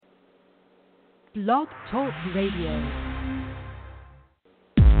Blog Talk Radio.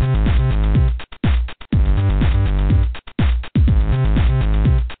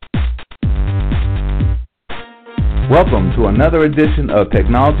 Welcome to another edition of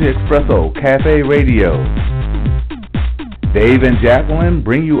Technology Expresso Cafe Radio. Dave and Jacqueline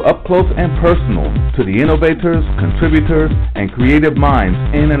bring you up close and personal to the innovators, contributors, and creative minds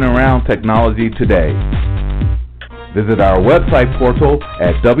in and around technology today. Visit our website portal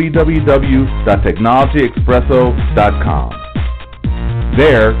at www.technologyexpresso.com.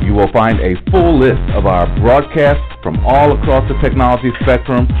 There you will find a full list of our broadcasts from all across the technology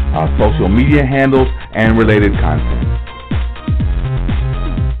spectrum, our social media handles, and related content.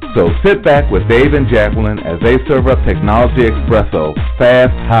 So sit back with Dave and Jacqueline as they serve up Technology Expresso,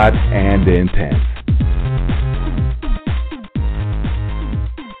 fast, hot, and intense.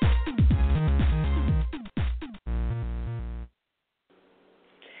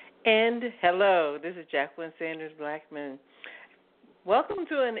 And hello, this is Jacqueline Sanders Blackman. Welcome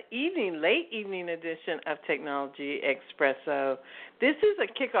to an late evening edition of Technology Expresso. This is a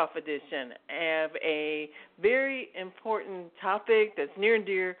kickoff edition of a very important topic that's near and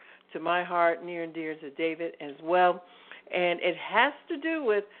dear to my heart, near and dear to David as well. And it has to do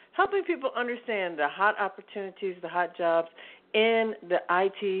with helping people understand the hot opportunities, the hot jobs in the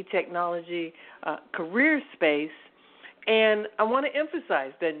IT technology career space. And I want to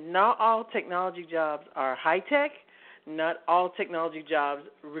emphasize that not all technology jobs are high-tech. Not all technology jobs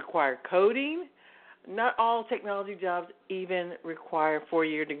require coding. Not all technology jobs even require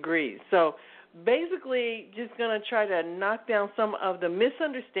 4-year degrees. So basically just going to try to knock down some of the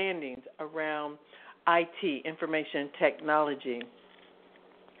misunderstandings around IT, information technology,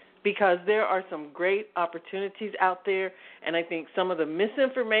 because there are some great opportunities out there, and I think some of the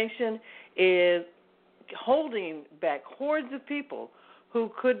misinformation is holding back hordes of people who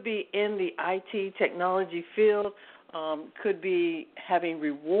could be in the IT technology field, could be having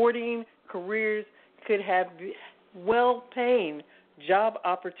rewarding careers, could have well-paying job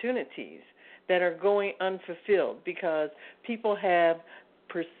opportunities that are going unfulfilled because people have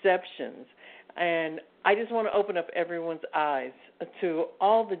perceptions. And I just want to open up everyone's eyes to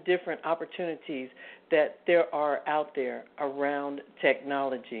all the different opportunities that there are out there around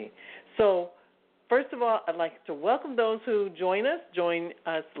technology. So first of all, I'd like to welcome those who join us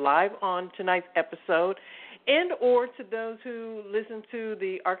live on tonight's episode, and or to those who listen to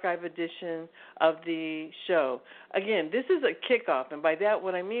the archive edition of the show. Again, this is a kickoff, and by that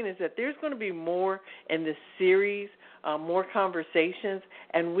what I mean is that there's going to be more in this series, more conversations,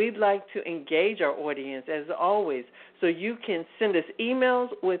 and we'd like to engage our audience as always. So you can send us emails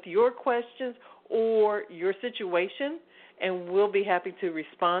with your questions or your situation, and we'll be happy to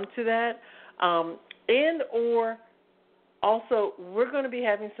respond to that. And or also, we're going to be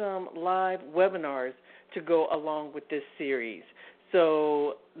having some live webinars to go along with this series.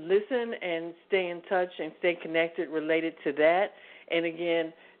 So listen and stay in touch and stay connected related to that. And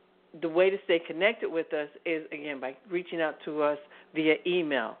again, the way to stay connected with us is, again, by reaching out to us via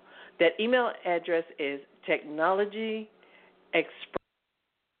email. That email address is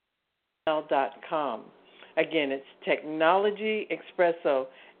technologyexpresso.com. Again, it's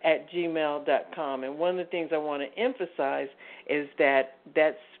technologyexpresso@gmail.com. And one of the things I want to emphasize is that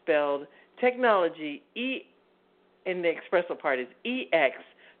that's spelled technology, in the Expresso part is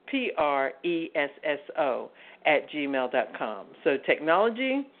EXPRESSO @gmail.com. So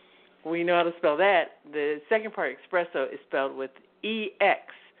technology, we know how to spell that. The second part, Expresso, is spelled with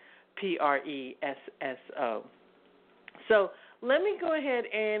EXPRESSO. So let me go ahead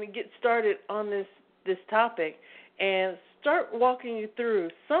and get started on this topic and start walking you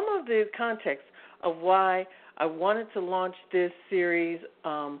through some of the context of why I wanted to launch this series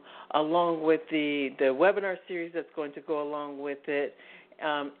along with the webinar series that's going to go along with it.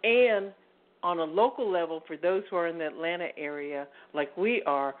 And on a local level, for those who are in the Atlanta area like we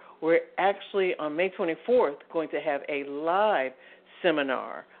are, we're actually on May 24th going to have a live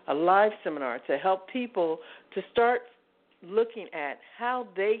seminar to help people to start looking at how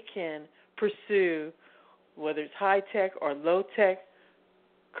they can pursue, whether it's high-tech or low-tech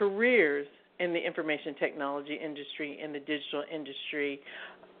careers in the information technology industry, in the digital industry,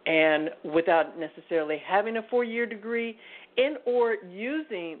 and without necessarily having a 4-year degree and or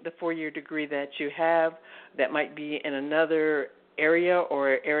using the 4-year degree that you have that might be in another area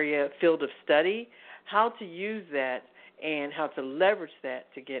or field of study, how to use that and how to leverage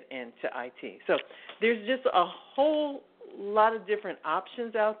that to get into IT. So there's just a whole lot of different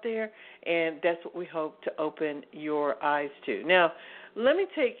options out there, and that's what we hope to open your eyes to. Now, let me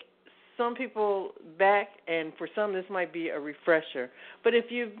take some people back, and for some this might be a refresher. But if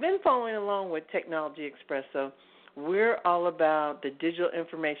you've been following along with Technology Expresso, we're all about the digital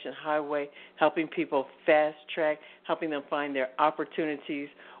information highway, helping people fast track, helping them find their opportunities,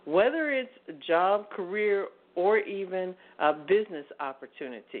 whether it's a job, career, or even a business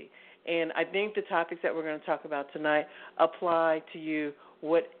opportunity. And I think the topics that we're going to talk about tonight apply to you,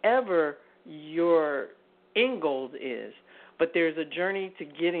 whatever your end goal is. But there's a journey to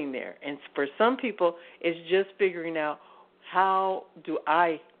getting there. And for some people, it's just figuring out, how do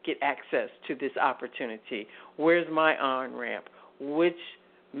I get access to this opportunity? Where's my on-ramp? Which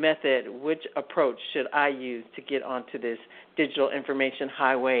method, which approach should I use to get onto this digital information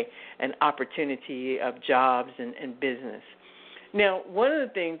highway and opportunity of jobs and business? Now, one of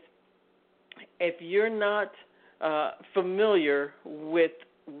the things, if you're not familiar with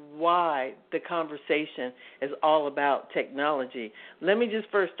why the conversation is all about technology, let me just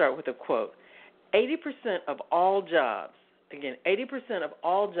first start with a quote. 80% of all jobs, again, 80% of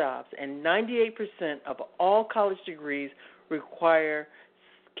all jobs and 98% of all college degrees require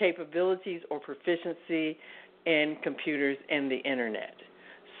capabilities or proficiency in computers and the internet.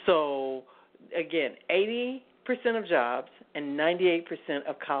 So, again, 80% of jobs and 98%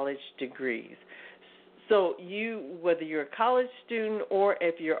 of college degrees. So whether you're a college student or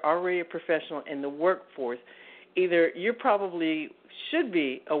if you're already a professional in the workforce, either you probably should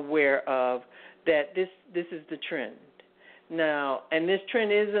be aware of that this is the trend. Now, and this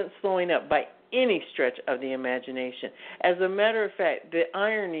trend isn't slowing up by any stretch of the imagination. As a matter of fact, the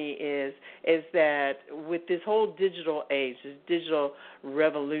irony is that with this whole digital age, this digital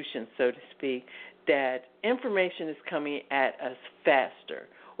revolution, so to speak, that information is coming at us faster.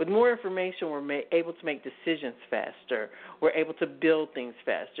 With more information, we're able to make decisions faster. We're able to build things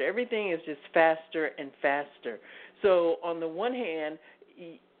faster. Everything is just faster and faster. So on the one hand,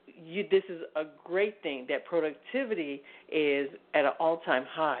 this is a great thing that productivity is at an all-time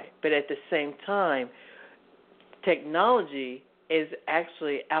high. But at the same time, technology is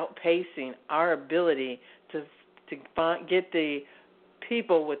actually outpacing our ability to get the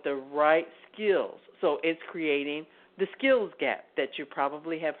people with the right skills. So it's creating the skills gap that you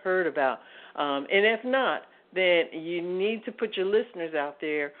probably have heard about. And if not, then you need to put your listeners out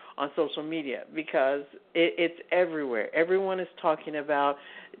there on social media because it's everywhere. Everyone is talking about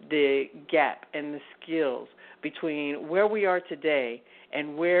the gap and the skills between where we are today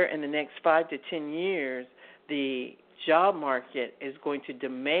and where in the next 5 to 10 years the job market is going to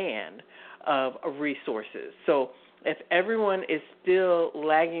demand of resources. So if everyone is still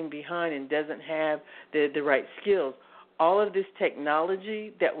lagging behind and doesn't have the right skills, all of this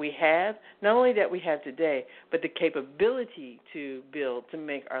technology that we have, not only that we have today, but the capability to build, to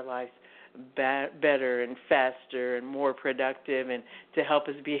make our lives better and faster and more productive and to help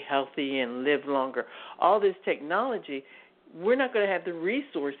us be healthy and live longer. All this technology, we're not going to have the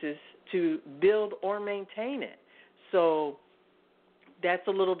resources to build or maintain it. So that's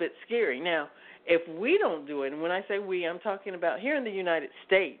a little bit scary. Now, if we don't do it, and when I say we, I'm talking about here in the United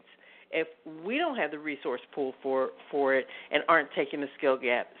States, if we don't have the resource pool for it and aren't taking the skill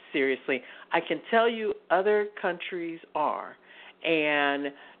gap seriously, I can tell you other countries are.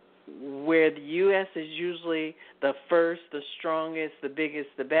 And where the U.S. is usually the first, the strongest, the biggest,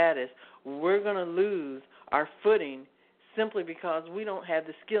 the baddest, we're going to lose our footing simply because we don't have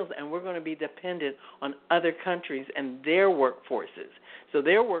the skills, and we're going to be dependent on other countries and their workforces. So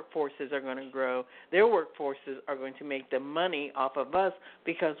their workforces are going to grow. Their workforces are going to make the money off of us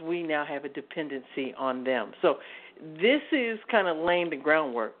because we now have a dependency on them. So this is kind of laying the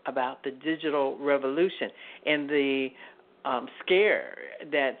groundwork about the digital revolution and the scare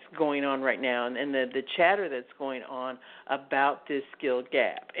that's going on right now and the chatter that's going on about this skill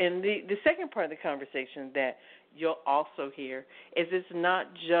gap. And the second part of the conversation that you'll also hear is it's not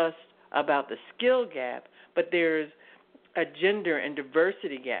just about the skill gap, but there's a gender and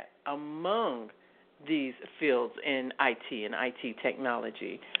diversity gap among these fields in IT and IT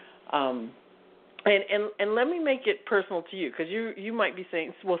technology. And let me make it personal to you, because you might be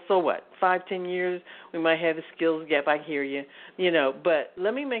saying, well, so what? 5, 10 years, we might have a skills gap. I hear you, but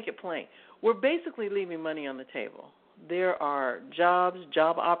let me make it plain. We're basically leaving money on the table. There are jobs,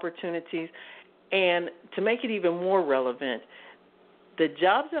 job opportunities, and to make it even more relevant, the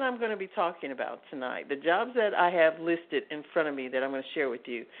jobs that I'm going to be talking about tonight, the jobs that I have listed in front of me that I'm going to share with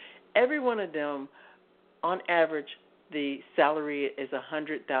you, every one of them, on average, the salary is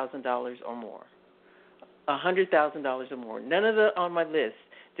 $100,000 or more. $100,000 or more. None of the on my list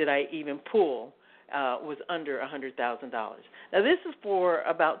did I even pull was under $100,000. Now, this is for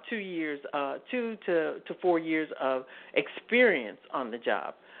about 2 to 4 years of experience on the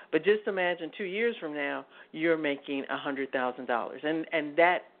job. But just imagine 2 years from now, you're making $100,000, and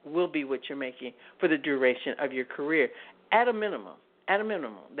that will be what you're making for the duration of your career, at a minimum. At a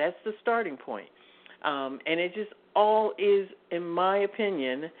minimum, that's the starting point. And it just all is, in my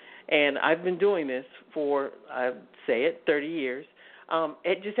opinion, and I've been doing this for, I say it, 30 years.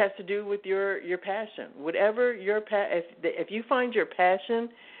 It just has to do with your passion. Whatever if you find your passion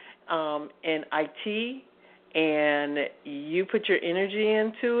in IT and you put your energy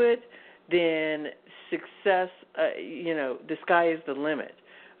into it, then success, the sky is the limit.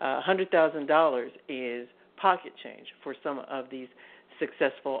 $100,000 is pocket change for some of these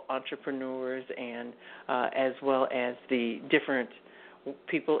successful entrepreneurs, and as well as the different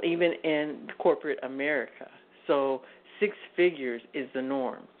people, even in corporate America. So 6 figures is the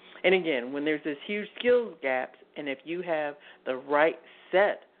norm. And again, when there's this huge skills gap, and if you have the right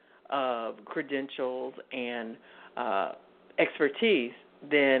set of credentials and expertise,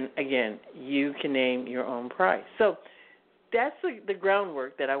 then again, you can name your own price. So that's the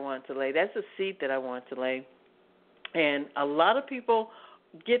groundwork that I want to lay. That's the seed that I want to lay. And a lot of people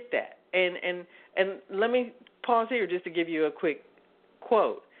get that. And let me pause here just to give you a quick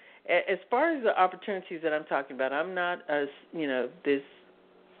quote. As far as the opportunities that I'm talking about, I'm not this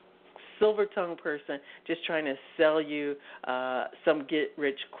silver-tongued person just trying to sell you some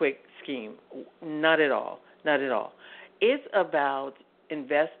get-rich-quick scheme. Not at all. Not at all. It's about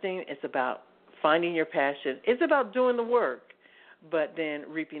investing. It's about finding your passion. It's about doing the work, but then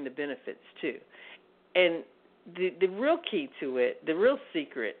reaping the benefits too. And the real key to it, the real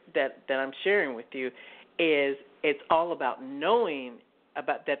secret that I'm sharing with you is it's all about knowing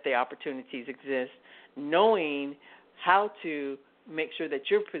about that the opportunities exist, knowing how to make sure that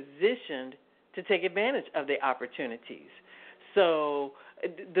you're positioned to take advantage of the opportunities. So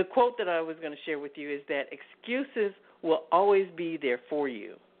the quote that I was going to share with you is that excuses will always be there for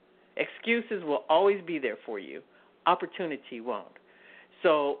you. Excuses will always be there for you. Opportunity won't.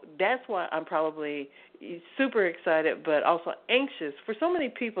 So that's why I'm probably super excited but also anxious for so many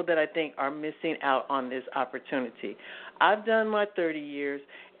people that I think are missing out on this opportunity. I've done my 30 years,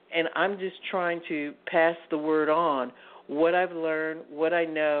 and I'm just trying to pass the word on, what I've learned, what I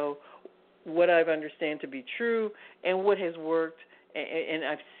know, what I understand to be true, and what has worked, and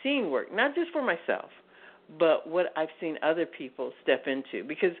I've seen work, not just for myself, but what I've seen other people step into.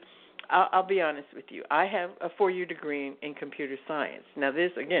 Because I'll be honest with you, I have a 4-year degree in computer science. Now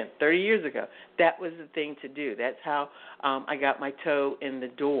this, again, 30 years ago, that was the thing to do. That's how I got my toe in the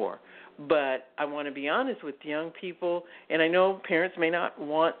door. But I want to be honest with young people, and I know parents may not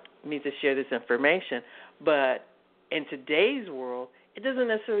want me to share this information, but in today's world, it doesn't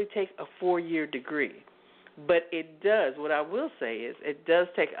necessarily take a 4-year degree. But it does, what I will say is, it does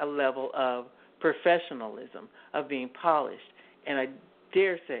take a level of professionalism, of being polished, and I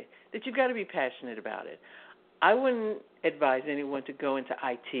dare say that you've got to be passionate about it. I wouldn't advise anyone to go into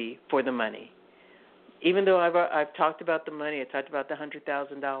IT for the money. Even though I've talked about the money, I talked about the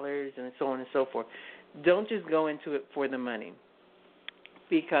 $100,000 and so on and so forth. Don't just go into it for the money,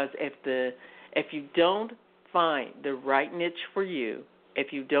 because if you don't find the right niche for you,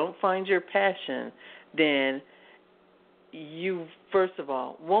 if you don't find your passion, then you, first of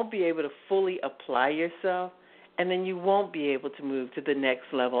all, won't be able to fully apply yourself, and then you won't be able to move to the next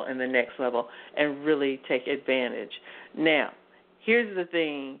level and the next level and really take advantage. Now, here's the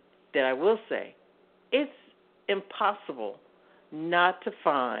thing that I will say. It's impossible not to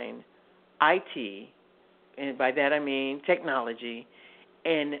find IT, and by that I mean technology,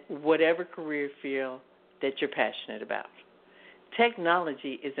 in whatever career field that you're passionate about.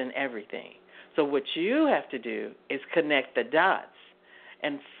 Technology is in everything. So what you have to do is connect the dots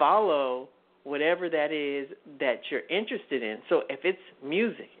and follow whatever that is that you're interested in. So if it's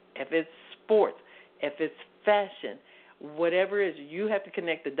music, if it's sports, if it's fashion, whatever it is, you have to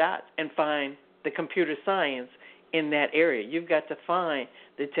connect the dots and find the computer science in that area. You've got to find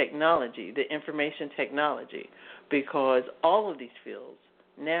the technology, the information technology, because all of these fields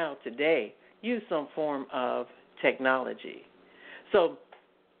now, today, use some form of technology. So,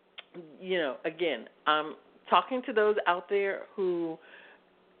 again, I'm talking to those out there who,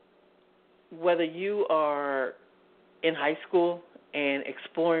 whether you are in high school and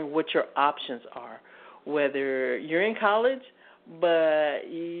exploring what your options are, whether you're in college but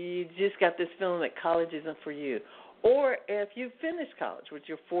you just got this feeling that college isn't for you, or if you finished college with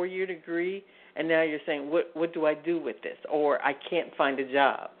your 4-year degree and now you're saying, what do I do with this, or I can't find a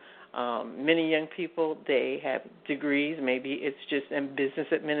job. Many young people, they have degrees, maybe it's just in business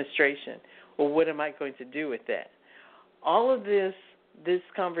administration. Well, what am I going to do with that? All of this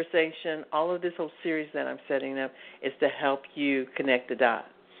conversation, all of this whole series that I'm setting up is to help you connect the dots.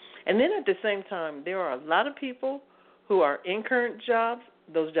 And then at the same time, there are a lot of people who are in current jobs.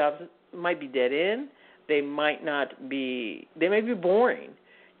 Those jobs might be dead end. They might not be, they may be boring.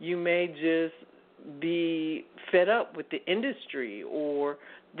 You may just be fed up with the industry or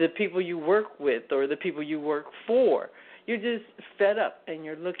the people you work with or the people you work for. You're just fed up and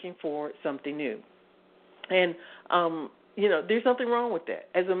you're looking for something new. And, there's nothing wrong with that.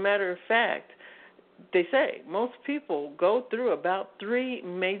 As a matter of fact, they say most people go through about 3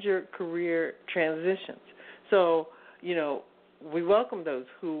 major career transitions. So, we welcome those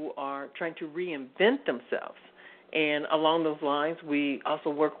who are trying to reinvent themselves. And along those lines, we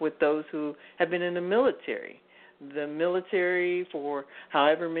also work with those who have been in the military. The military for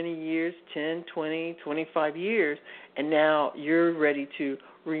however many years, 10, 20, 25 years, and now you're ready to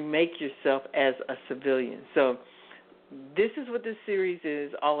remake yourself as a civilian. So this is what this series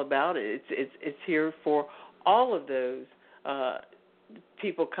is all about. It's here for all of those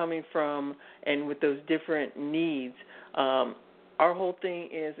people coming from and with those different needs. Our whole thing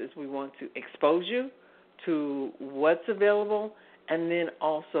is we want to expose you to what's available and then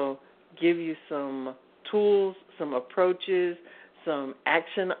also give you some tools, some approaches, some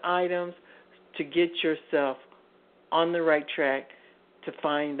action items to get yourself on the right track to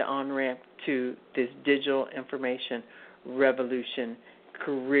find the on-ramp to this digital information revolution,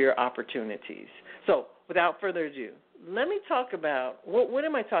 career opportunities. So without further ado, let me talk about, what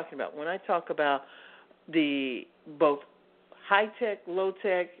am I talking about when I talk about the both high-tech,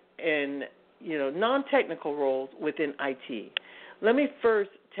 low-tech, and non-technical roles within IT. Let me first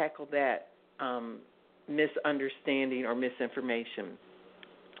tackle that misunderstanding or misinformation.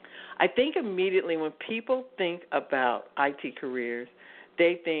 I think immediately when people think about IT careers,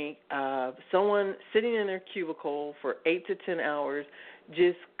 they think of someone sitting in their cubicle for 8 to 10 hours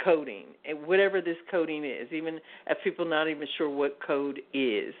just coding, and whatever this coding is, even if people not even sure what code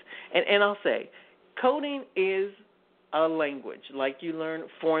is. And I'll say, coding is a language, like you learn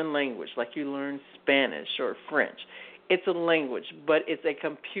foreign language, like you learn Spanish or French. It's a language, but it's a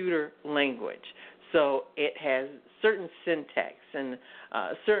computer language. So it has certain syntax and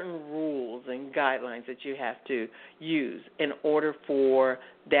certain rules and guidelines that you have to use in order for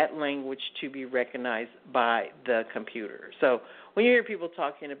that language to be recognized by the computer. So when you hear people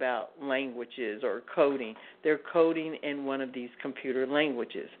talking about languages or coding, they're coding in one of these computer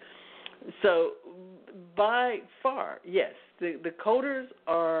languages. So by far, yes, the coders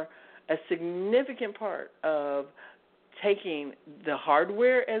are a significant part of taking the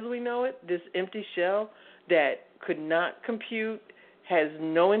hardware as we know it, this empty shell that could not compute, has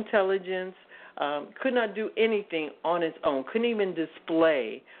no intelligence, could not do anything on its own, couldn't even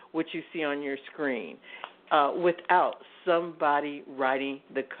display what you see on your screen without somebody writing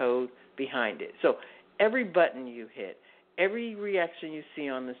the code behind it. So every button you hit, every reaction you see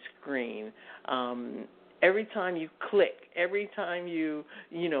on the screen, every time you click, every time you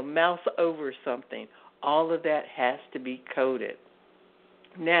mouse over something, all of that has to be coded.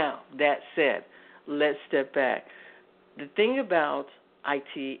 Now, that said, let's step back. The thing about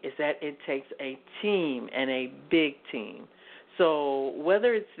IT is that it takes a team and a big team. So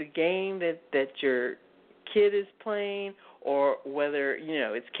whether it's the game that your kid is playing or whether,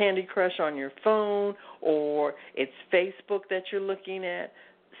 it's Candy Crush on your phone or it's Facebook that you're looking at,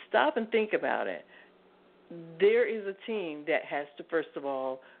 stop and think about it. There is a team that has to, first of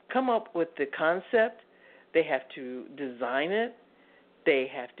all, come up with the concept. They have to design it. They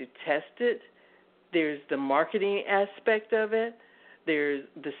have to test it. There's the marketing aspect of it. There's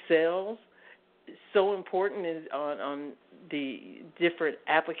the sales. So important is on the different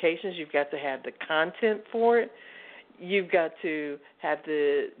applications. You've got to have the content for it. You've got to have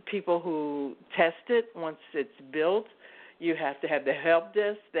the people who test it once it's built. You have to have the help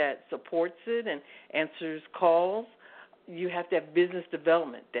desk that supports it and answers calls. You have to have business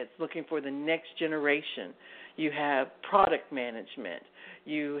development that's looking for the next generation. You have product management.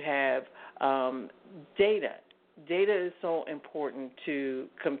 You have data. Data is so important to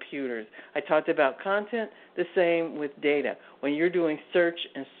computers. I talked about content, the same with data. When you're doing search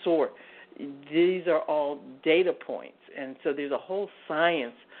and sort, these are all data points. And so there's a whole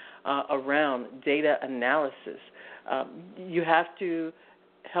science around data analysis. You have to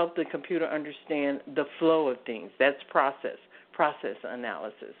help the computer understand the flow of things. That's process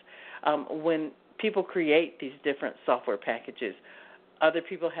analysis. When people create these different software packages, other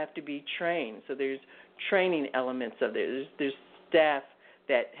people have to be trained. So there's training elements of it. There's staff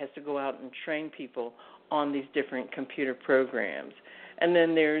that has to go out and train people on these different computer programs. And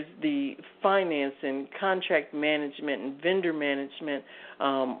then there's the finance and contract management and vendor management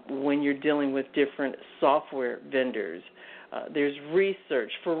when you're dealing with different software vendors. There's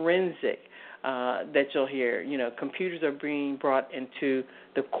research, forensic that you'll hear. Computers are being brought into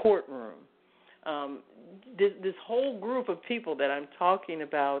the courtroom. This whole group of people that I'm talking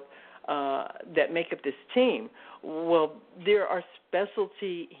about that make up this team, well, there are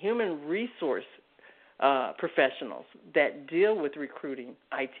specialty human resource professionals that deal with recruiting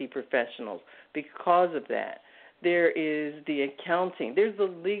IT professionals because of that. There is the accounting. There's the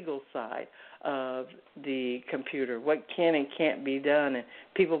legal side of the computer, what can and can't be done, and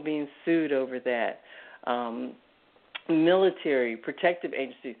people being sued over that. Military, protective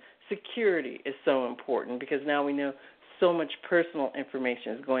agencies, security is so important because now we know so much personal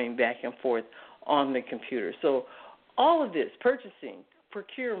information is going back and forth on the computer. So all of this, purchasing,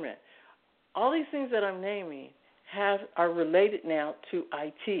 procurement, all these things that I'm naming are related now to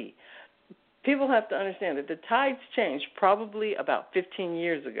IT. People have to understand that the tides changed probably about 15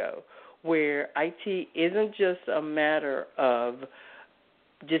 years ago, where IT isn't just a matter of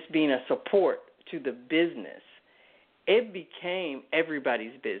just being a support to the business. It became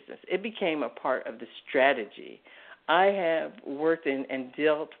everybody's business. It became a part of the strategy. I have worked and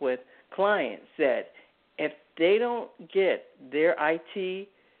dealt with clients that if they don't get their IT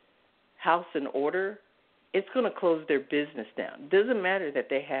house in order, it's going to close their business down. It doesn't matter that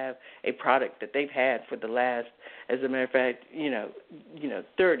they have a product that they've had for the last, as a matter of fact,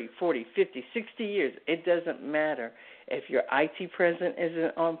 30, 40, 50, 60 years. It doesn't matter if your IT presence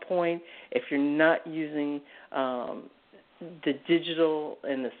isn't on point, if you're not using the digital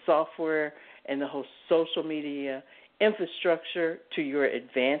and the software and the whole social media infrastructure to your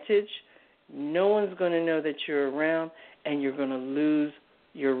advantage. No one's going to know that you're around, and you're going to lose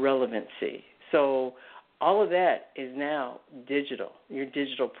your relevancy. So all of that is now digital, your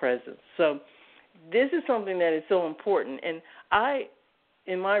digital presence. So this is something that is so important. And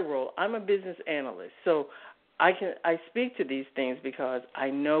in my role, I'm a business analyst. So I speak to these things because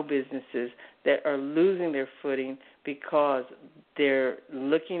I know businesses that are losing their footing because they're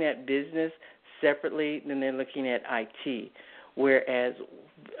looking at business separately than they're looking at IT, whereas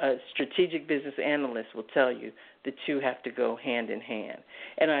a strategic business analyst will tell you the two have to go hand in hand.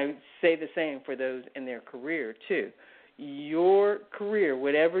 And I say the same for those in their career, too. Your career,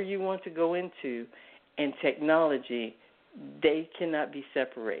 whatever you want to go into, and technology, they cannot be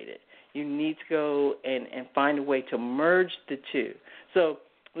separated. You need to go and find a way to merge the two. So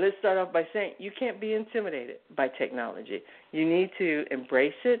let's start off by saying you can't be intimidated by technology. You need to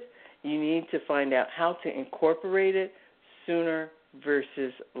embrace it. You need to find out how to incorporate it sooner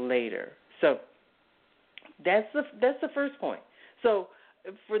versus later. So that's the first point. So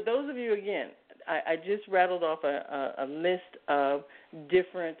for those of you, again, I just rattled off a list of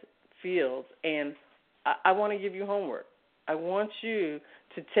different fields, and I want to give you homework. I want you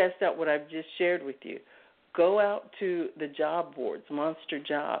to test out what I've just shared with you. Go out to the job boards, Monster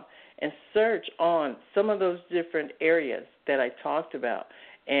Job, and search on some of those different areas that I talked about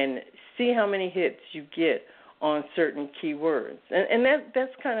and see how many hits you get on certain keywords. And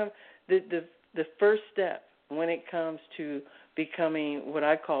that's kind of the first step when it comes to becoming what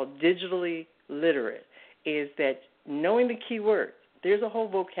I call digitally literate, is that knowing the keywords. There's a whole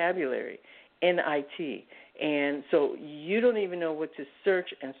vocabulary in IT, and so you don't even know what to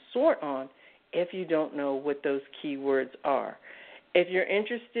search and sort on if you don't know what those keywords are. If you're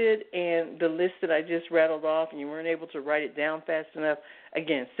interested in the list that I just rattled off and you weren't able to write it down fast enough,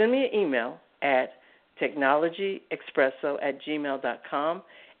 again, send me an email at technologyexpresso@gmail.com,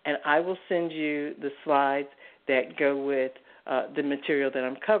 and I will send you the slides that go with the material that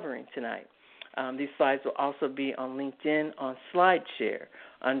I'm covering tonight. These slides will also be on LinkedIn on SlideShare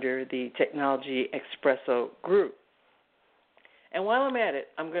under the Technology Expresso group. And while I'm at it,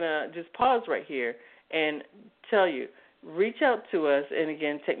 I'm going to just pause right here and tell you, reach out to us, and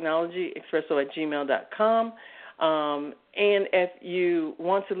again, technologyexpresso@gmail.com. And if you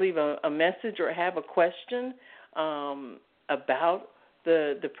want to leave a message or have a question about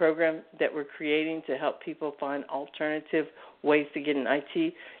the program that we're creating to help people find alternative ways to get in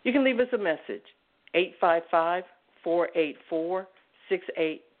IT, you can leave us a message,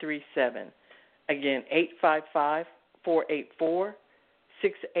 855-484-6837. Again,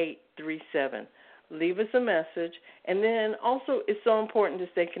 855-484-6837. Leave us a message. And then also it's so important to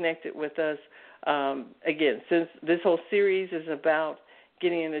stay connected with us. Again, since this whole series is about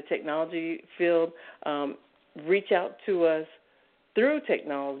getting in the technology field, reach out to us through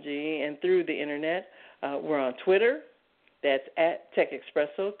technology and through the Internet. We're on Twitter. That's at Tech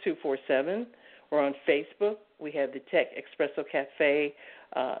Expresso 247. We're on Facebook. We have the Tech Expresso Cafe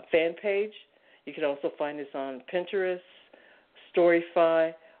fan page. You can also find us on Pinterest,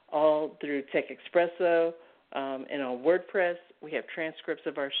 Storyfy, all through Tech Expresso. and on WordPress. We have transcripts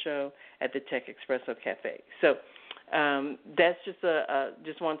of our show at the Tech Espresso Cafe. So that's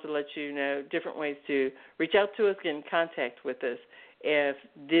just wanted to let you know different ways to reach out to us, get in contact with us. If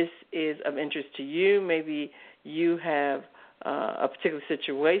this is of interest to you, maybe you have a particular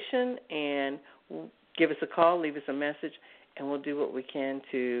situation, and give us a call, leave us a message, and we'll do what we can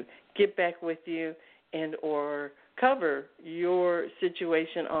to get back with you and or cover your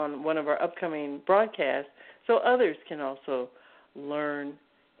situation on one of our upcoming broadcasts so others can also learn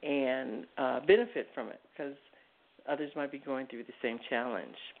and benefit from it, because others might be going through the same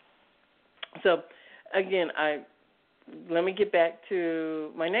challenge. So, again, let me get back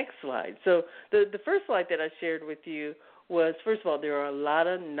to my next slide. So the first slide that I shared with you was, first of all, there are a lot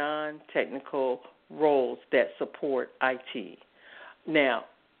of non-technical roles that support IT. Now,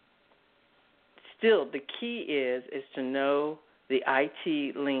 still, the key is to know the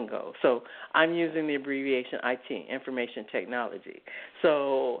IT lingo. So I'm using the abbreviation IT, Information Technology.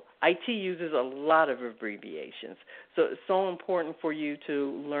 So IT uses a lot of abbreviations. So it's so important for you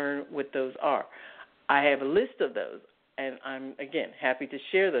to learn what those are. I have a list of those, and I'm, again, happy to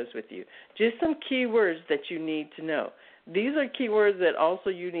share those with you. Just some keywords that you need to know. These are keywords that also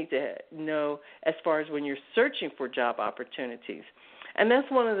you need to know as far as when you're searching for job opportunities. And that's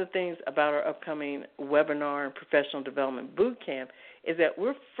one of the things about our upcoming webinar and professional development boot camp is that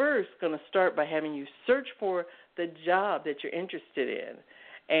we're first going to start by having you search for the job that you're interested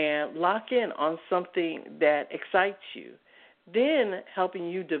in and lock in on something that excites you. Then helping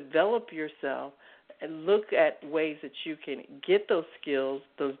you develop yourself and look at ways that you can get those skills,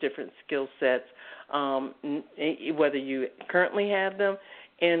 those different skill sets, whether you currently have them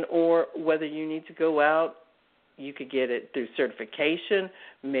and or whether you need to go out. You could get it through certification.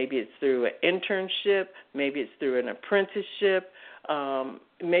 Maybe it's through an internship. Maybe it's through an apprenticeship.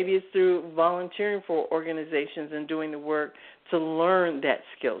 Maybe it's through volunteering for organizations and doing the work to learn that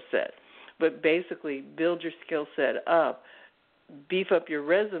skill set. But basically, build your skill set up, beef up your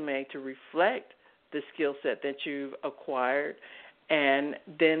resume to reflect the skill set that you've acquired, and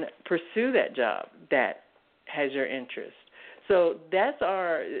then pursue that job that has your interest. So that's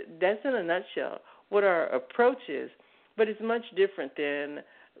in a nutshell what our approach is, but it's much different than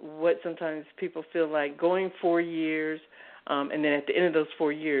what sometimes people feel like going 4 years, and then at the end of those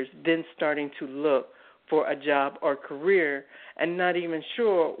 4 years, then starting to look for a job or career and not even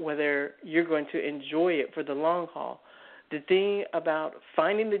sure whether you're going to enjoy it for the long haul. The thing about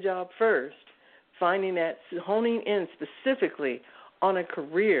finding the job first, finding that, honing in specifically on a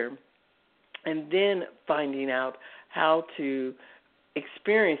career, and then finding out how to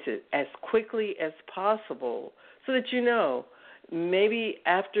experience it as quickly as possible so that you know maybe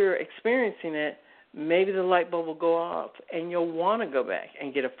after experiencing it, maybe the light bulb will go off and you'll want to go back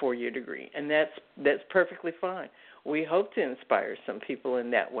and get a 4-year degree, and that's perfectly fine. We hope to inspire some people in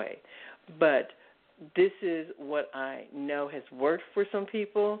that way. But this is what I know has worked for some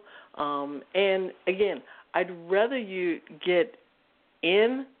people. And, again, I'd rather you get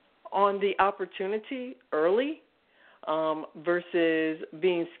in on the opportunity early versus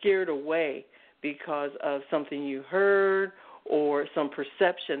being scared away because of something you heard or some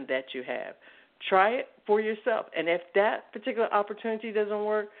perception that you have. Try it for yourself. And if that particular opportunity doesn't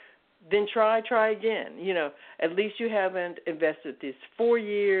work, then try again. You know, at least you haven't invested this 4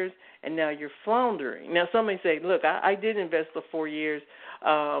 years and now you're floundering. Now, some may say, look, I did invest the 4 years,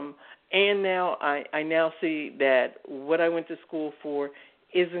 and now I now see that what I went to school for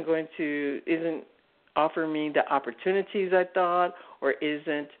isn't offering me the opportunities I thought, or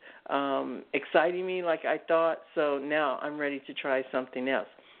isn't exciting me like I thought, so now I'm ready to try something else.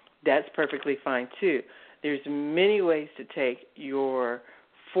 That's perfectly fine, too. There's many ways to take your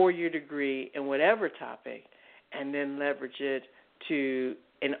 4-year degree in whatever topic and then leverage it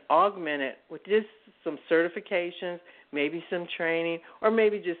and augment it with just some certifications, maybe some training, or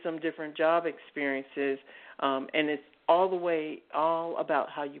maybe just some different job experiences. And it's all about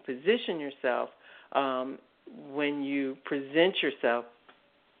how you position yourself when you present yourself,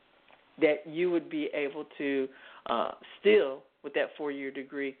 that you would be able to still, with that 4-year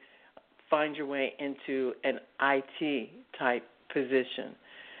degree, find your way into an IT-type position.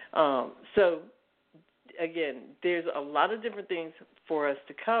 So, again, there's a lot of different things for us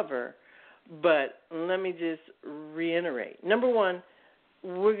to cover, but let me just reiterate. Number one,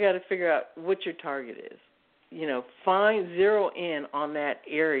 we've got to figure out what your target is. You know, zero in on that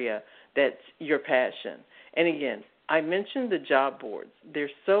area that's your passion. And again, I mentioned the job boards. They're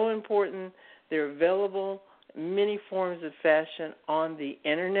so important. They're available in many forms of fashion on the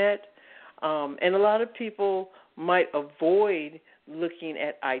Internet. And a lot of people might avoid looking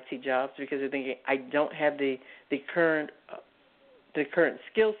at IT jobs because they're thinking, I don't have the current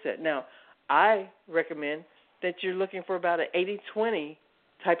skill set. Now, I recommend that you're looking for about an 80-20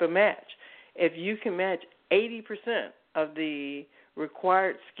 type of match. If you can match 80% of the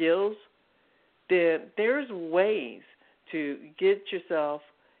required skills, then there's ways to get yourself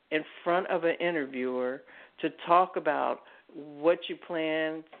in front of an interviewer to talk about what your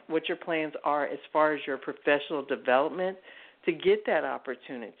plans are as far as your professional development to get that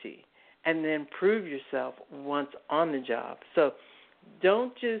opportunity and then prove yourself once on the job. So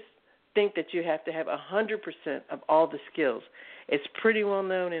don't just think that you have to have 100% of all the skills. It's pretty well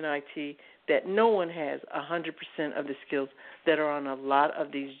known in IT that no one has 100% of the skills that are on a lot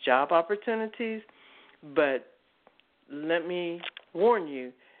of these job opportunities. But let me warn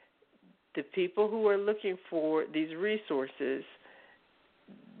you, the people who are looking for these resources,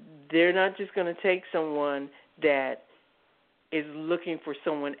 they're not just going to take someone that is looking for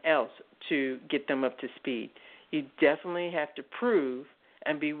someone else to get them up to speed. You definitely have to prove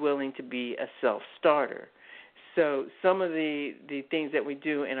and be willing to be a self-starter. So some of the things that we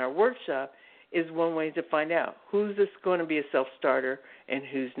do in our workshop is one way to find out who's this going to be a self-starter and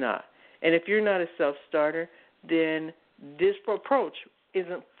who's not. And if you're not a self-starter, then this approach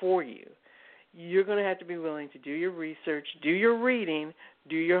isn't for you. You're going to have to be willing to do your research, do your reading,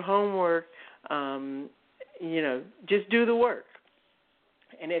 do your homework, just do the work.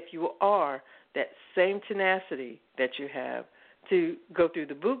 And if you are, that same tenacity that you have to go through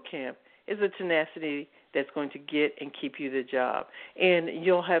the boot camp is a tenacity that's going to get and keep you the job. And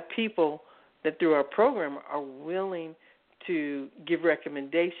you'll have people that through our program are willing to give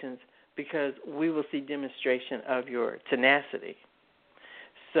recommendations because we will see demonstration of your tenacity.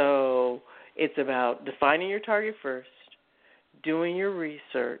 So it's about defining your target first, doing your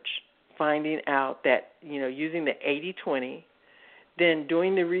research, finding out that, using the 80-20, then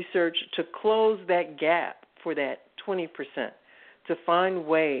doing the research to close that gap for that 20%, to find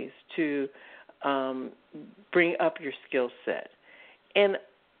ways to bring up your skill set. And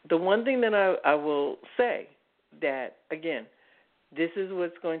the one thing that I will say that, again, this is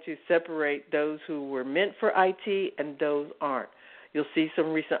what's going to separate those who were meant for IT and those aren't. You'll see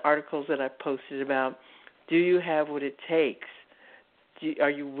some recent articles that I've posted about, do you have what it takes?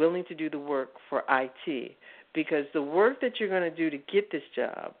 Are you willing to do the work for IT? Because the work that you're going to do to get this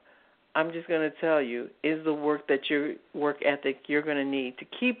job, I'm just going to tell you, is the work that your work ethic you're going to need to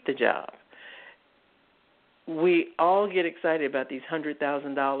keep the job. We all get excited about these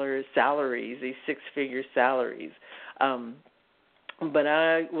 $100,000 salaries, these six-figure salaries. But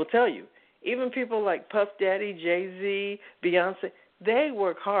I will tell you, even people like Puff Daddy, Jay-Z, Beyonce, they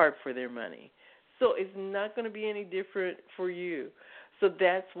work hard for their money. So it's not going to be any different for you. So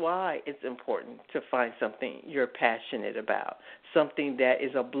that's why it's important to find something you're passionate about, something that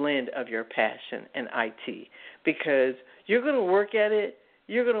is a blend of your passion and IT, because you're going to work at it.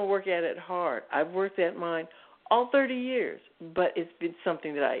 You're going to work at it hard. I've worked at mine all 30 years, but it's been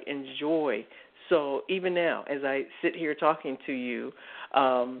something that I enjoy. So even now, as I sit here talking to you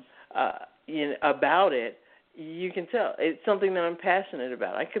about it, you can tell it's something that I'm passionate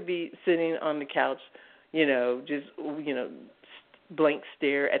about. I could be sitting on the couch, blank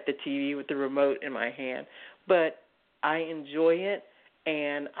stare at the TV with the remote in my hand, but I enjoy it,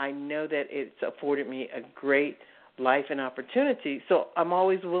 and I know that it's afforded me a great life and opportunity. So I'm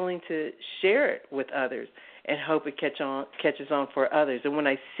always willing to share it with others and hope it catches on for others. And when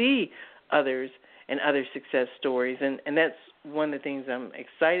I see others and other success stories, and that's one of the things I'm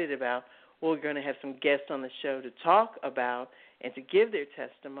excited about, we're going to have some guests on the show to talk about and to give their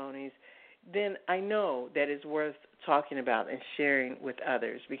testimonies, then I know that it's worth talking about and sharing with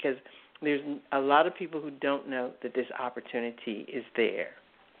others, because there's a lot of people who don't know that this opportunity is there.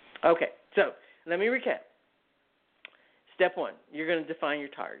 Okay, so let me recap. Step 1, you're going to define your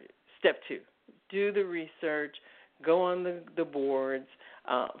target. Step 2, do the research, go on the boards,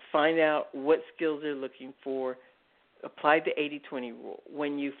 find out what skills they're looking for, apply the 80-20 rule.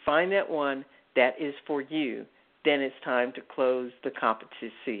 When you find that one that is for you, then it's time to close the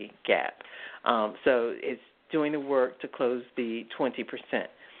competency gap. So it's doing the work to close the 20%.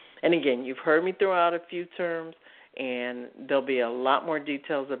 And again, you've heard me throw out a few terms, and there'll be a lot more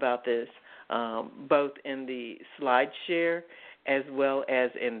details about this, both in the slide share as well as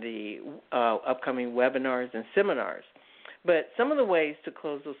in the upcoming webinars and seminars. But some of the ways to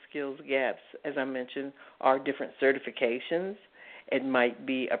close those skills gaps, as I mentioned, are different certifications. It might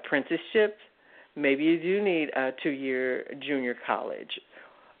be apprenticeships. Maybe you do need a 2-year junior college.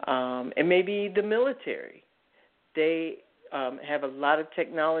 It may be the military. They have a lot of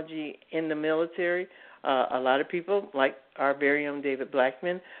technology in the military. A lot of people, like our very own David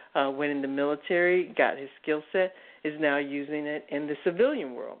Blackman, went in the military, got his skill set, is now using it in the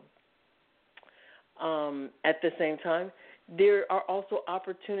civilian world. At the same time, there are also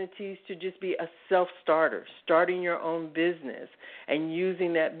opportunities to just be a self-starter, starting your own business and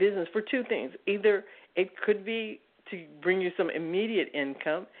using that business for two things. Either it could be to bring you some immediate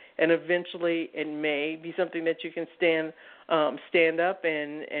income, and eventually it may be something that you can stand up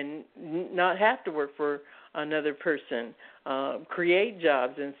and not have to work for another person, create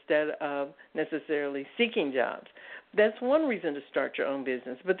jobs instead of necessarily seeking jobs. That's one reason to start your own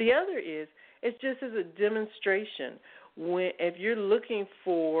business. But the other is it's just as a demonstration. If you're looking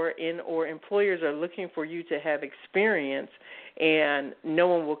for, or employers are looking for you to have experience and no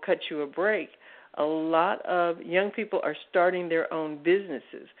one will cut you a break, a lot of young people are starting their own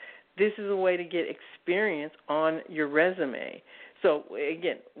businesses. This is a way to get experience on your resume. So,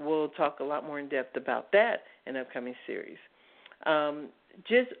 again, we'll talk a lot more in depth about that in upcoming series.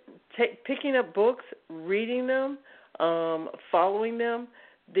 Just picking up books, reading them, following them.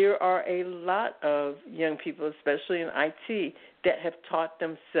 There are a lot of young people, especially in IT, that have taught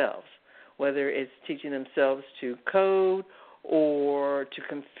themselves, whether it's teaching themselves to code or to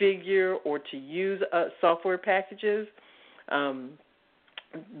configure or to use software packages,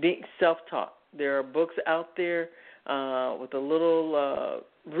 being self-taught. There are books out there with a little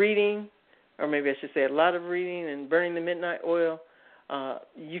reading, or maybe I should say a lot of reading and burning the midnight oil.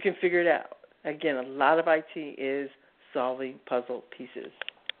 You can figure it out. Again, a lot of IT is solving puzzle pieces.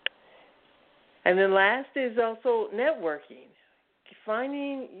 And then last is also networking,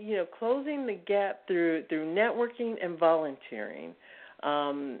 finding, closing the gap through networking and volunteering.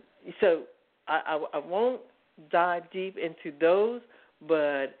 So I won't dive deep into those,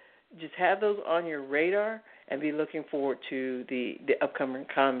 but just have those on your radar and be looking forward to the upcoming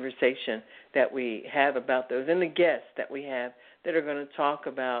conversation that we have about those and the guests that we have that are going to talk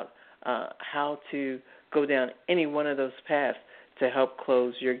about how to go down any one of those paths to help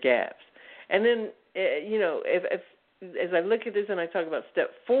close your gaps. And then, if as I look at this and I talk about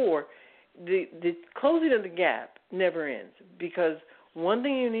step 4, the closing of the gap never ends, because one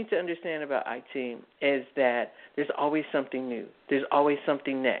thing you need to understand about IT is that there's always something new. There's always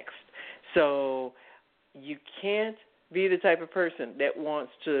something next. So you can't be the type of person that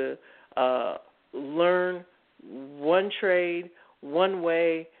wants to learn one trade, one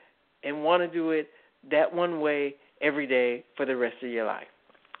way, and want to do it that one way every day for the rest of your life.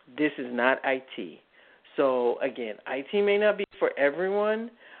 This is not IT. So, again, IT may not be for everyone,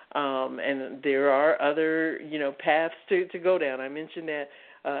 and there are other, paths to go down. I mentioned that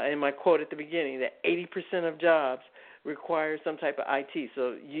in my quote at the beginning, that 80% of jobs require some type of IT.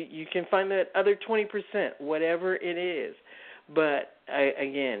 So you can find that other 20%, whatever it is. But,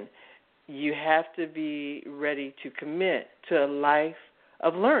 again, you have to be ready to commit to a life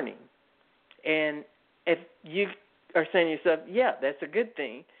of learning. And if you are saying to yourself, yeah, that's a good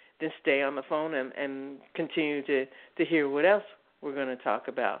thing, then stay on the phone and continue to hear what else we're going to talk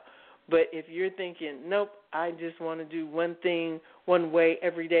about. But if you're thinking, nope, I just want to do one thing, one way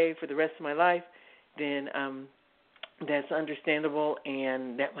every day for the rest of my life, then that's understandable,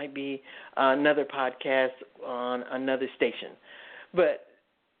 and that might be another podcast on another station. But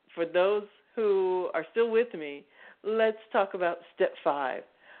for those who are still with me, let's talk about step 5.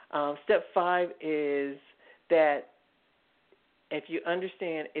 Step 5 is that if you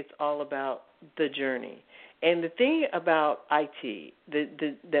understand, it's all about the journey. And the thing about IT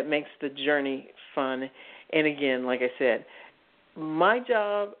that makes the journey fun, and again, like I said, my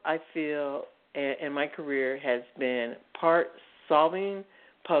job, I feel, and my career has been part solving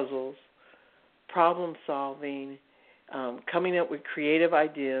puzzles, problem solving, coming up with creative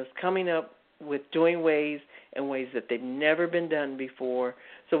ideas, coming up with doing ways in ways that they've never been done before.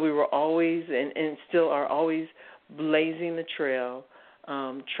 So we were always, and still are always, blazing the trail,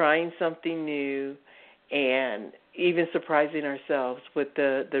 trying something new, and even surprising ourselves with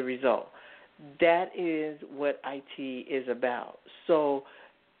the result. That is what IT is about. So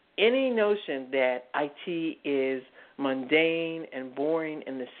any notion that IT is mundane and boring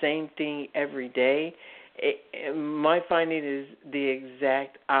and the same thing every day, my finding is the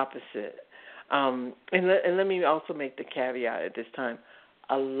exact opposite. And let me also make the caveat at this time.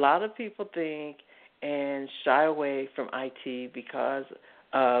 A lot of people think and shy away from IT because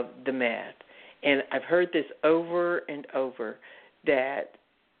of the math. And I've heard this over and over, that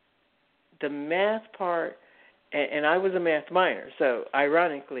the math part, and I was a math minor, so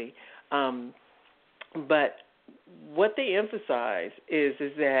ironically, but what they emphasize is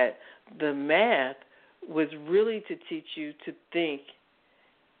that the math was really to teach you to think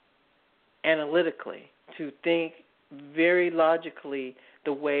analytically, to think very logically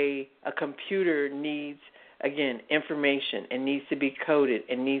the way a computer needs, again, information and needs to be coded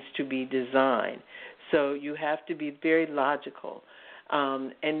and needs to be designed. So you have to be very logical,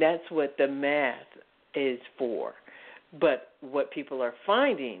 and that's what the math is for. But what people are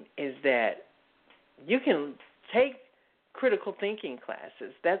finding is that you can take critical thinking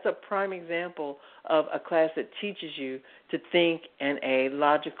classes. That's a prime example of a class that teaches you to think in a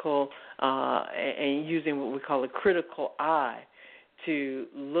logical and using what we call a critical eye to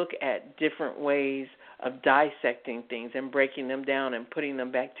look at different ways of dissecting things and breaking them down and putting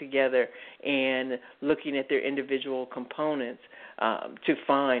them back together and looking at their individual components to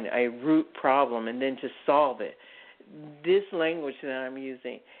find a root problem and then to solve it. This language that I'm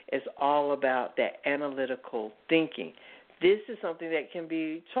using is all about that analytical thinking. This is something that can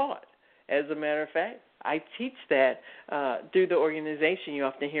be taught. As a matter of fact, I teach that through the organization. You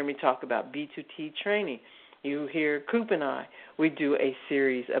often hear me talk about B2T training. You hear Coop and I, we do a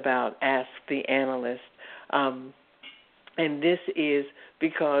series about Ask the Analyst. And this is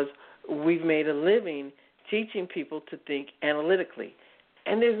because we've made a living teaching people to think analytically.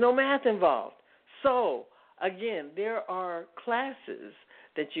 And there's no math involved. So, again, there are classes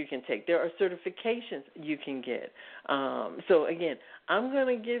that you can take. There are certifications you can get. So, again, I'm going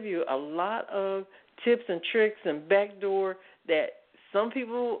to give you a lot of tips and tricks and backdoor that some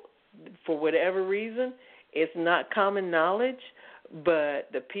people, for whatever reason, it's not common knowledge, but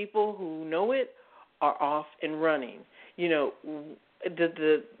the people who know it are off and running. You know,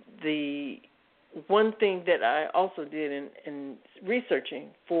 the one thing that I also did in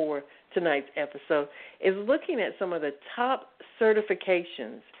researching for tonight's episode is looking at some of the top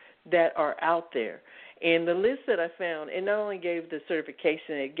certifications that are out there. And the list that I found, it not only gave the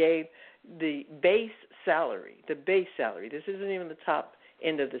certification, it gave the base salary. This isn't even the top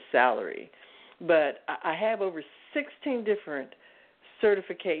end of the salary. But I have over 16 different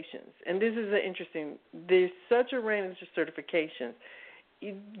certifications. And this is interesting. There's such a range of certifications.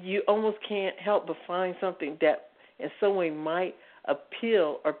 You almost can't help but find something that in some way might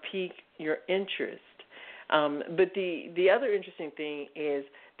appeal or pique your interest. But the other interesting thing is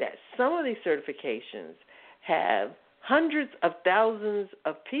that some of these certifications have hundreds of thousands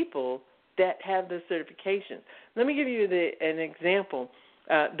of people that have the certifications. Let me give you an example.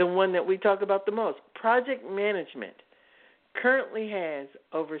 The one that we talk about the most, project management, currently has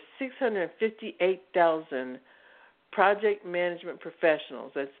over 658,000 project management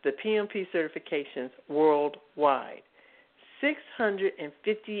professionals. That's the PMP certifications worldwide.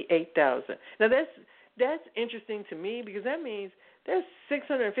 658,000. Now that's interesting to me because that means there's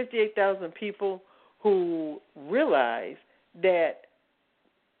 658,000 people who realize that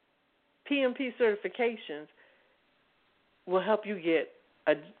PMP certifications will help you get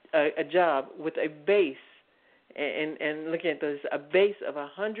a job with a base, and looking at this, a base of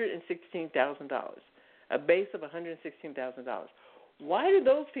 $116,000. A base of $116,000. Why do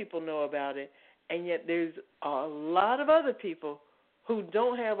those people know about it, and yet there's a lot of other people who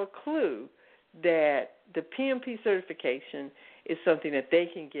don't have a clue that the PMP certification is something that they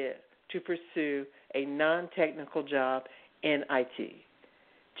can get to pursue a non-technical job in IT?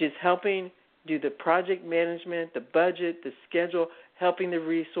 Just helping do the project management, the budget, the schedule, helping the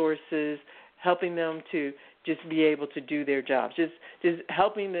resources, helping them to just be able to do their jobs, just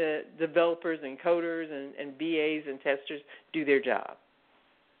helping the developers and coders and BAs and testers do their job.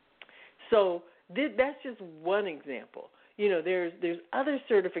 So that's just one example. You know, there's other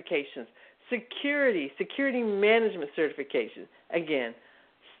certifications, security management certifications, again,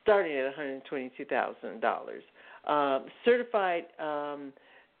 starting at $122,000. A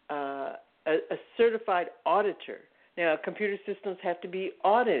certified auditor. Now, computer systems have to be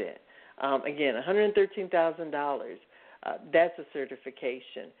audited. Again, $113,000. That's a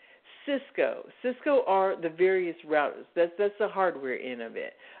certification. Cisco are the various routers. That's the hardware end of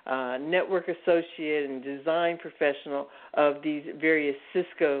it. Network associate and design professional of these various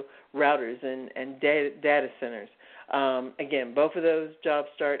Cisco routers and data centers. Again, both of those jobs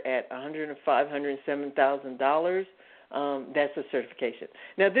start at $107,000. That's a certification.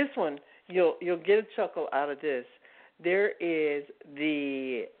 Now, this one, you'll get a chuckle out of this. There is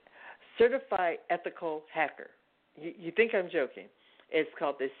the Certified Ethical Hacker. You think I'm joking. It's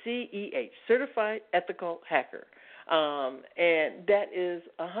called the CEH, Certified Ethical Hacker. And that is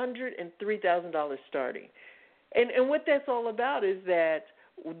 $103,000 starting. And what that's all about is that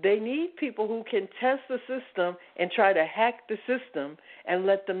they need people who can test the system and try to hack the system and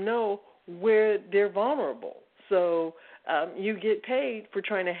let them know where they're vulnerable. So you get paid for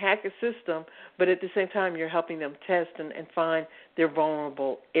trying to hack a system, but at the same time you're helping them test and find their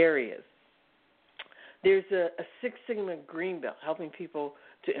vulnerable areas. There's a Six Sigma Green Belt, helping people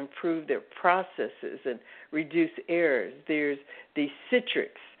to improve their processes and reduce errors. There's the Citrix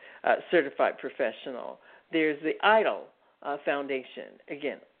Certified Professional. There's the IDLE Foundation.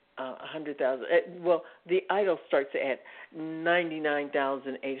 Again, 100,000. Well, the IDLE starts at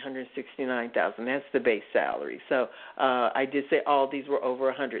 99,869,000. That's the base salary. So I did say all these were over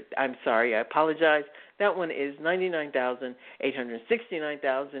 100. I'm sorry. I apologize. That one is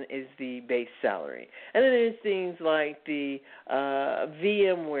 99,869,000 is the base salary. And then there's things like the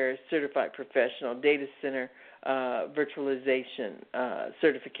VMware Certified Professional Data Center Virtualization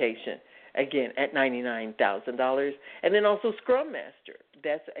Certification. Again, at $99,000. And then also Scrum Master.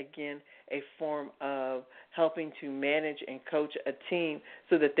 That's, again, a form of helping to manage and coach a team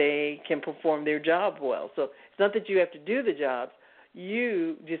so that they can perform their job well. So it's not that you have to do the jobs.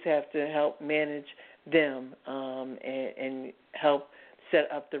 You just have to help manage them and help set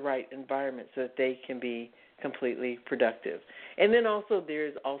up the right environment so that they can be completely productive. And then also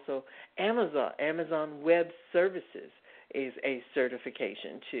there's also Amazon Web Services is a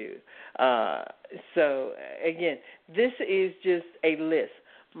certification too. So again, this is just a list.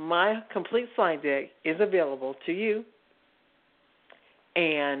 My complete slide deck is available to you,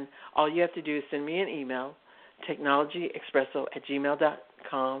 and all you have to do is send me an email,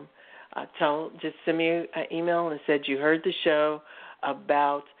 technologyexpresso@gmail.com. Just send me an email and said you heard the show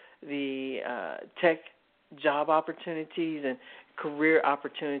about the tech job opportunities and career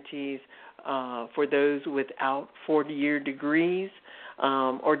opportunities for those without 40-year degrees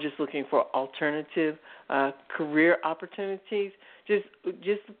or just looking for alternative career opportunities.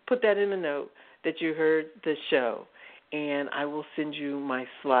 Just put that in a note that you heard the show, and I will send you my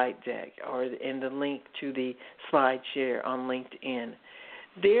slide deck or in the link to the slide share on LinkedIn.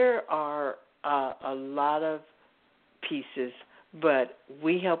 There are a lot of pieces, but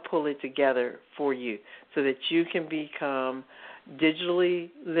we help pull it together for you so that you can become digitally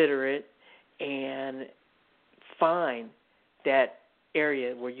literate and find that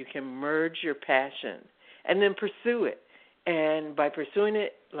area where you can merge your passion and then pursue it. And by pursuing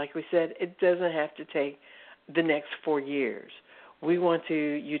it, like we said, it doesn't have to take the next 4 years. We want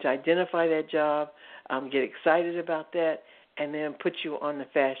you to identify that job, get excited about that, and then put you on the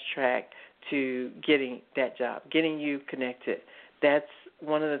fast track to getting that job, getting you connected. That's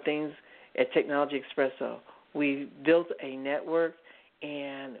one of the things at Technology Expresso. We built a network,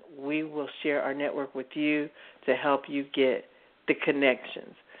 and we will share our network with you to help you get the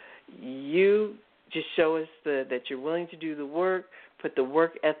connections. You just show us that you're willing to do the work, put the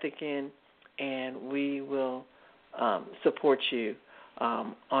work ethic in, and we will support you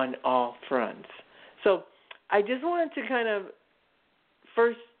on all fronts. So I just wanted to kind of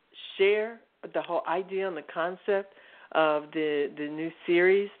first share the whole idea and the concept of the new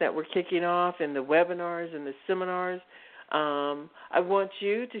series that we're kicking off and the webinars and the seminars. I want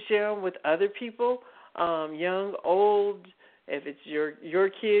you to share them with other people, young, old, if it's your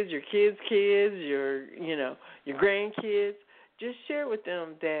kids, your kids' kids, your grandkids. Just share with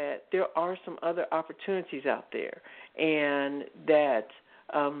them that there are some other opportunities out there, and that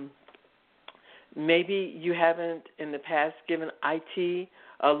maybe you haven't in the past given IT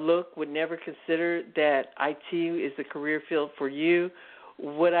a look, would never consider that IT is the career field for you.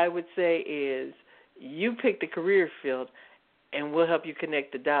 What I would say is you pick the career field, and we'll help you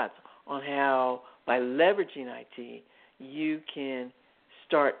connect the dots on how, by leveraging IT, you can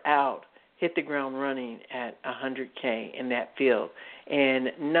start out, hit the ground running at $100K in that field.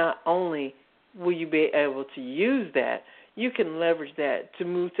 And not only will you be able to use that, you can leverage that to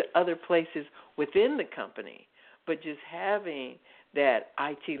move to other places within the company. But just having that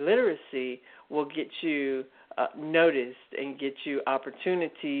IT literacy will get you noticed and get you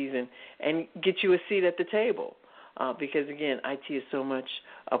opportunities and get you a seat at the table. Because, again, IT is so much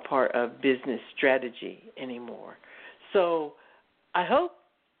a part of business strategy anymore. So I hope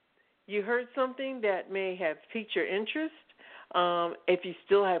you heard something that may have piqued your interest. If you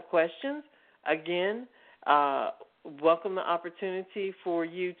still have questions, again, welcome the opportunity for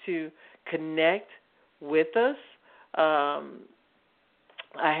you to connect with us.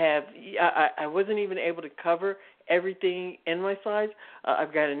 I wasn't even able to cover everything in my slides.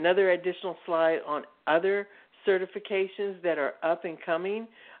 I've got another additional slide on other certifications that are up and coming,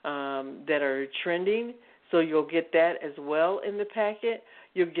 that are trending, so you'll get that as well in the packet.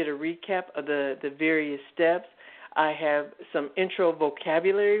 You'll get a recap of the various steps. I have some intro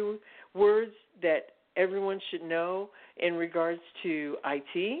vocabulary words that everyone should know in regards to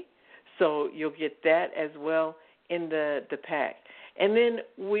IT, so you'll get that as well in the pack. And then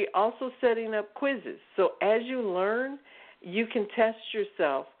we also setting up quizzes. So as you learn, you can test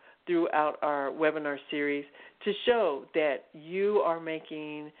yourself throughout our webinar series to show that you are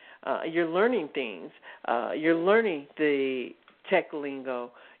making, you're learning things, you're learning the tech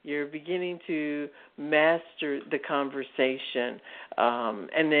lingo, you're beginning to master the conversation,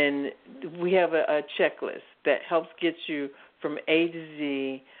 and then we have a checklist that helps get you from A to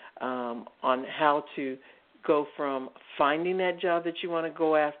Z on how to go from finding that job that you want to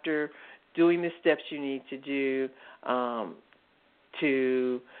go after, doing the steps you need to do,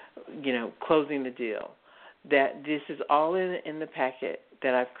 to, closing the deal. That this is all in the packet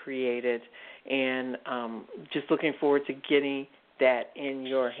that I've created, and just looking forward to getting that in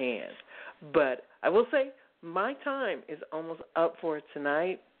your hands. But I will say my time is almost up for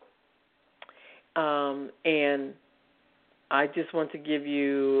tonight, and I just want to give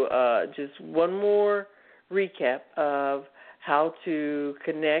you just one more recap of how to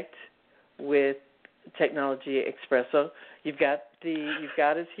connect with Technology Expresso. You've got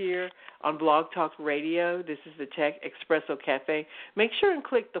us here on Blog Talk Radio. This is the Tech Expresso Cafe. Make sure and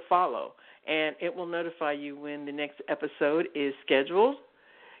click the follow, and it will notify you when the next episode is scheduled.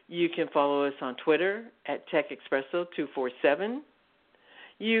 You can follow us on Twitter at Tech Expresso 247.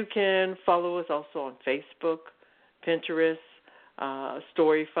 You can follow us also on Facebook, Pinterest,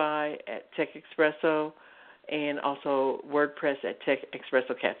 Storyfy at Tech Expresso, and also WordPress at Tech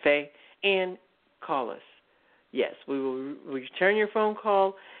Expresso Cafe, and call us. Yes, we will return your phone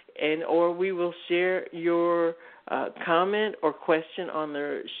call, or we will share your comment or question on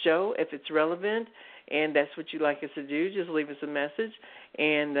the show if it's relevant, and that's what you'd like us to do. Just leave us a message,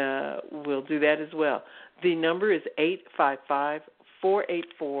 and we'll do that as well. The number is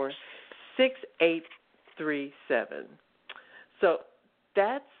 855-484-6837. So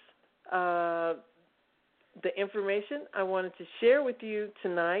that's the information I wanted to share with you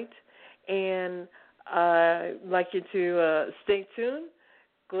tonight, and I'd like you to stay tuned.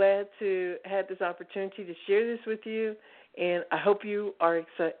 Glad to have this opportunity to share this with you, and I hope you are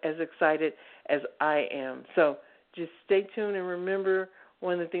as excited as I am. So just stay tuned, and remember,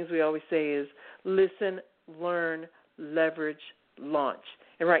 one of the things we always say is listen, learn, leverage, launch.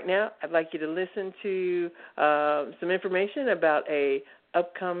 And right now, I'd like you to listen to some information about a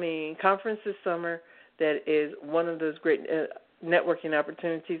upcoming conference this summer that is one of those great networking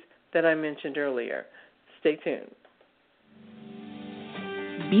opportunities that I mentioned earlier. Stay tuned.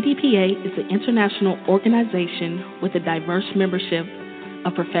 BDPA is an international organization with a diverse membership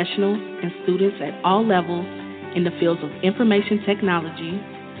of professionals and students at all levels in the fields of information technology,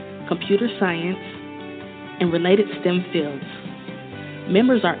 computer science, and related STEM fields.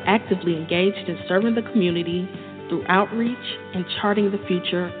 Members are actively engaged in serving the community through outreach and charting the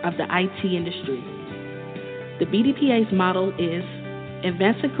future of the IT industry. The BDPA's motto is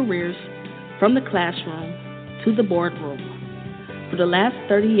advancing careers from the classroom to the boardroom. For the last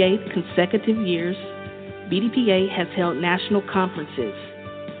 38 consecutive years, BDPA has held national conferences.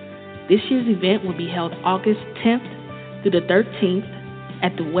 This year's event will be held August 10th through the 13th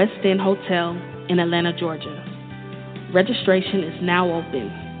at the West End Hotel in Atlanta, Georgia. Registration is now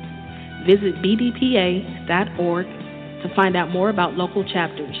open. Visit bdpa.org to find out more about local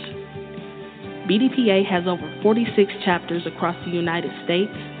chapters. BDPA has over 46 chapters across the United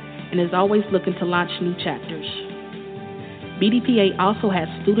States and is always looking to launch new chapters. BDPA also has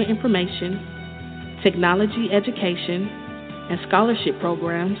student information, technology education, and scholarship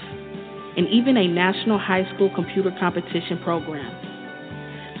programs, and even a national high school computer competition program.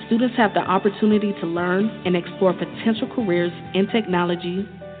 Students have the opportunity to learn and explore potential careers in technology,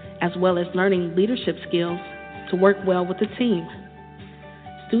 as well as learning leadership skills to work well with the team.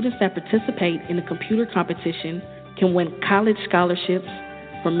 Students that participate in the computer competition can win college scholarships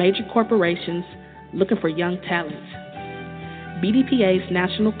from major corporations looking for young talent. BDPA's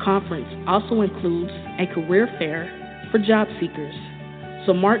national conference also includes a career fair for job seekers.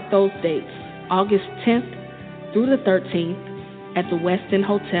 So mark those dates, August 10th through the 13th at the West End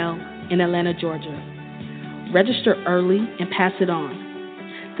Hotel in Atlanta, Georgia. Register early and pass it on.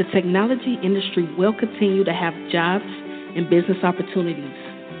 The technology industry will continue to have jobs and business opportunities.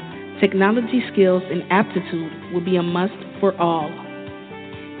 Technology skills and aptitude will be a must for all.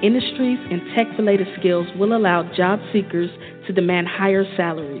 Industries and tech-related skills will allow job seekers to demand higher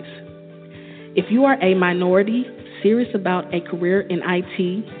salaries. If you are a minority serious about a career in IT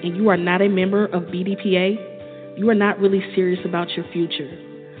and you are not a member of BDPA, you are not really serious about your future.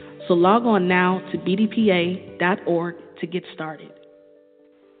 So log on now to bdpa.org to get started.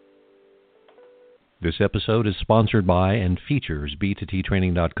 This episode is sponsored by and features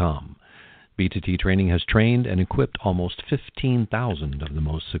B2Ttraining.com. B2T Training has trained and equipped almost 15,000 of the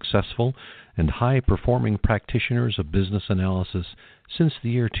most successful and high-performing practitioners of business analysis since the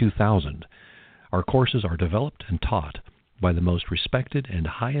year 2000. Our courses are developed and taught by the most respected and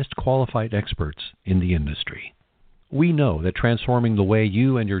highest qualified experts in the industry. We know that transforming the way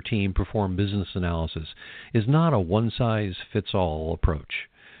you and your team perform business analysis is not a one-size-fits-all approach,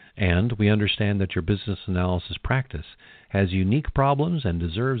 and we understand that your business analysis practice has unique problems and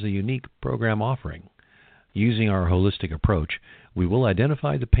deserves a unique program offering. Using our holistic approach, we will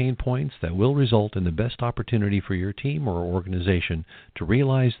identify the pain points that will result in the best opportunity for your team or organization to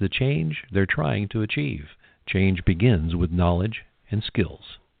realize the change they're trying to achieve. Change begins with knowledge and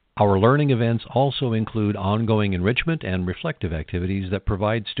skills. Our learning events also include ongoing enrichment and reflective activities that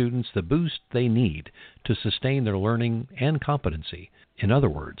provide students the boost they need to sustain their learning and competency. In other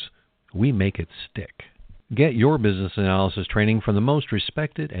words, we make it stick. Get your business analysis training from the most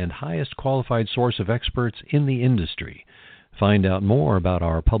respected and highest qualified source of experts in the industry. Find out more about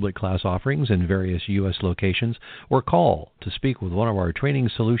our public class offerings in various U.S. locations or call to speak with one of our Training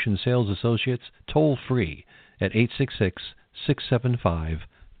Solutions sales associates toll-free at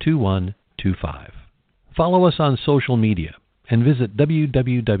 866-675-2125. Follow us on social media and visit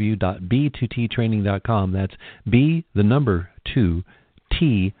www.b2ttraining.com. That's B, the number 2,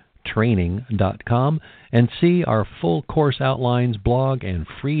 T, training.com, and see our full course outlines, blog, and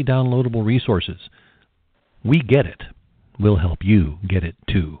free downloadable resources. We get it. We'll help you get it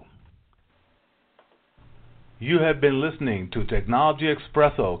too. You have been listening to Technology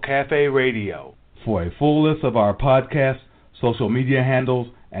Expresso Cafe Radio. For a full list of our podcasts, social media handles,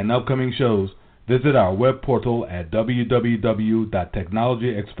 and upcoming shows, visit our web portal at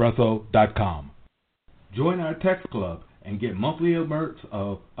www.technologyexpresso.com. Join our text club and get monthly alerts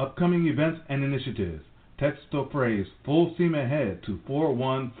of upcoming events and initiatives. Text the phrase "Full Steam Ahead" to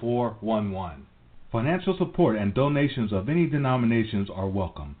 41411. Financial support and donations of any denominations are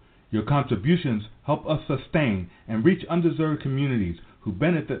welcome. Your contributions help us sustain and reach underserved communities who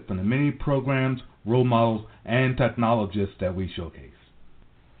benefit from the many programs, role models, and technologists that we showcase.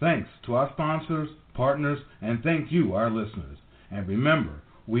 Thanks to our sponsors, partners, and thank you, our listeners. And remember,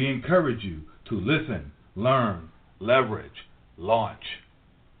 we encourage you to listen, learn, leverage, launch.